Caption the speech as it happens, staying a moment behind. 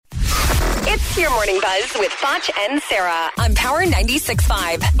It's your Morning Buzz with Foch and Sarah on Power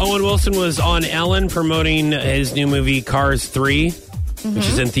 96.5. Owen Wilson was on Ellen promoting his new movie Cars 3, which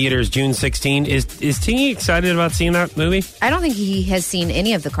is in theaters June 16. Is Tingy excited about seeing that movie? I don't think he has seen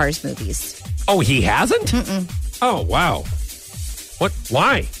any of the Cars movies. Oh, he hasn't? Mm-mm. Oh, wow. What?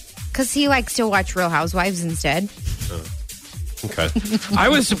 Why? Because he likes to watch Real Housewives instead. Okay. I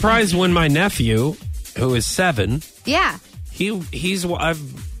was surprised when my nephew, who is 7, Yeah. he's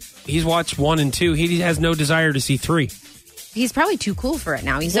watched 1 and 2. He has no desire to see 3. He's probably too cool for it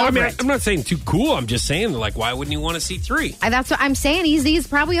now. He's Well, I over mean, it. I'm not saying too cool. I'm just saying, like, why wouldn't he want to see 3? That's what I'm saying. He's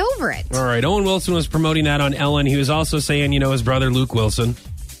probably over it. All right. Owen Wilson was promoting that on Ellen. He was also saying, his brother Luke Wilson,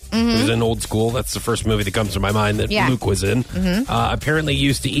 who was in Old School. That's the first movie that comes to my mind that Luke was in. Apparently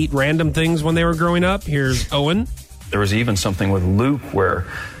used to eat random things when they were growing up. Here's Owen. There was even something with Luke where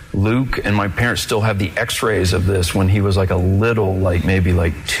Luke and my parents still have the x-rays of this when he was like a little, maybe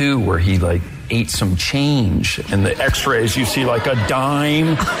 2, where he ate some change. And the x-rays, you see like a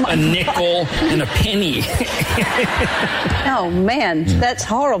dime, a nickel, and a penny. Oh, man, that's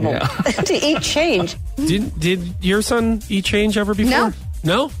horrible to eat change. Did your son eat change ever before? No.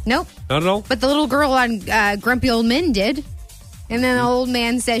 No? Nope. Not at all? But the little girl on Grumpy Old Men did. And then the old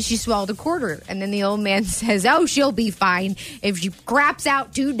man says she swallowed a quarter. And then the old man says, oh, she'll be fine. If she craps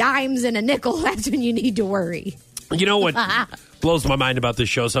out 2 dimes and a nickel, that's when you need to worry. You know what blows my mind about this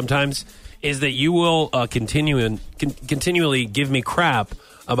show sometimes is that you will continually give me crap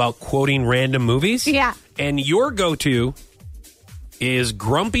about quoting random movies. Yeah. And your go-to is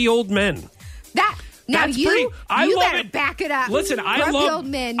Grumpy Old Men. Now That's you love better it. back it up. Listen, Grumpy Old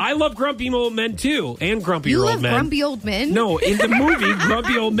Men. I love Grumpy Old Men too, and Grumpy You Old love Men. Grumpy Old Men? No, in the movie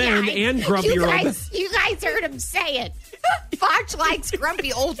Grumpy Old Men and Grumpy Old Men. You guys heard him say it. Foch likes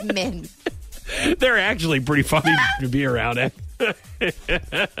Grumpy Old Men. They're actually pretty funny to be around.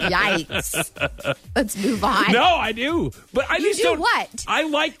 Yikes. Let's move on. No, I do, but I You just do don't. what? I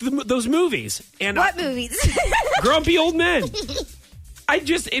like those movies. And What movies? Grumpy Old Men.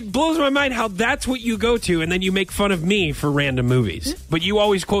 It blows my mind how that's what you go to, and then you make fun of me for random movies. But you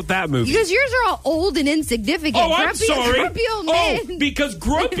always quote that movie. Because yours are all old and insignificant. Oh, I'm sorry. Grumpy Old Men. Because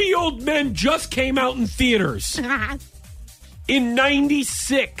Grumpy Old Men just came out in theaters in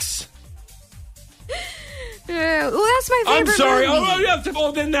 96. Well, that's my favorite I'm sorry. movie.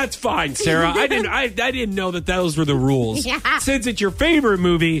 Oh, then that's fine, Sarah. I didn't know that those were the rules. Yeah. Since it's your favorite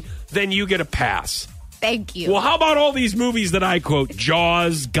movie, then you get a pass. Thank you. Well, how about all these movies that I quote?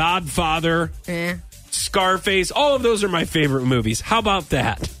 Jaws, Godfather, Scarface. All of those are my favorite movies. How about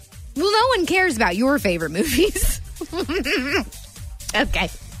that? Well, no one cares about your favorite movies. Okay.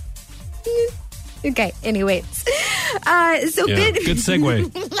 Okay, anyways. Good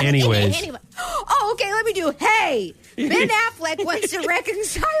segue. Anyways. Anyway. Oh, okay, let me do. Hey, Ben Affleck wants to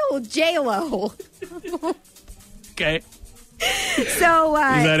reconcile with J-Lo. Okay. So,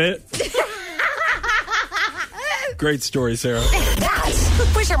 is that it? Great story, Sarah.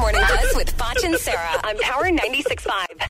 That was your Morning Buzz with Foch and Sarah on Power 96.5.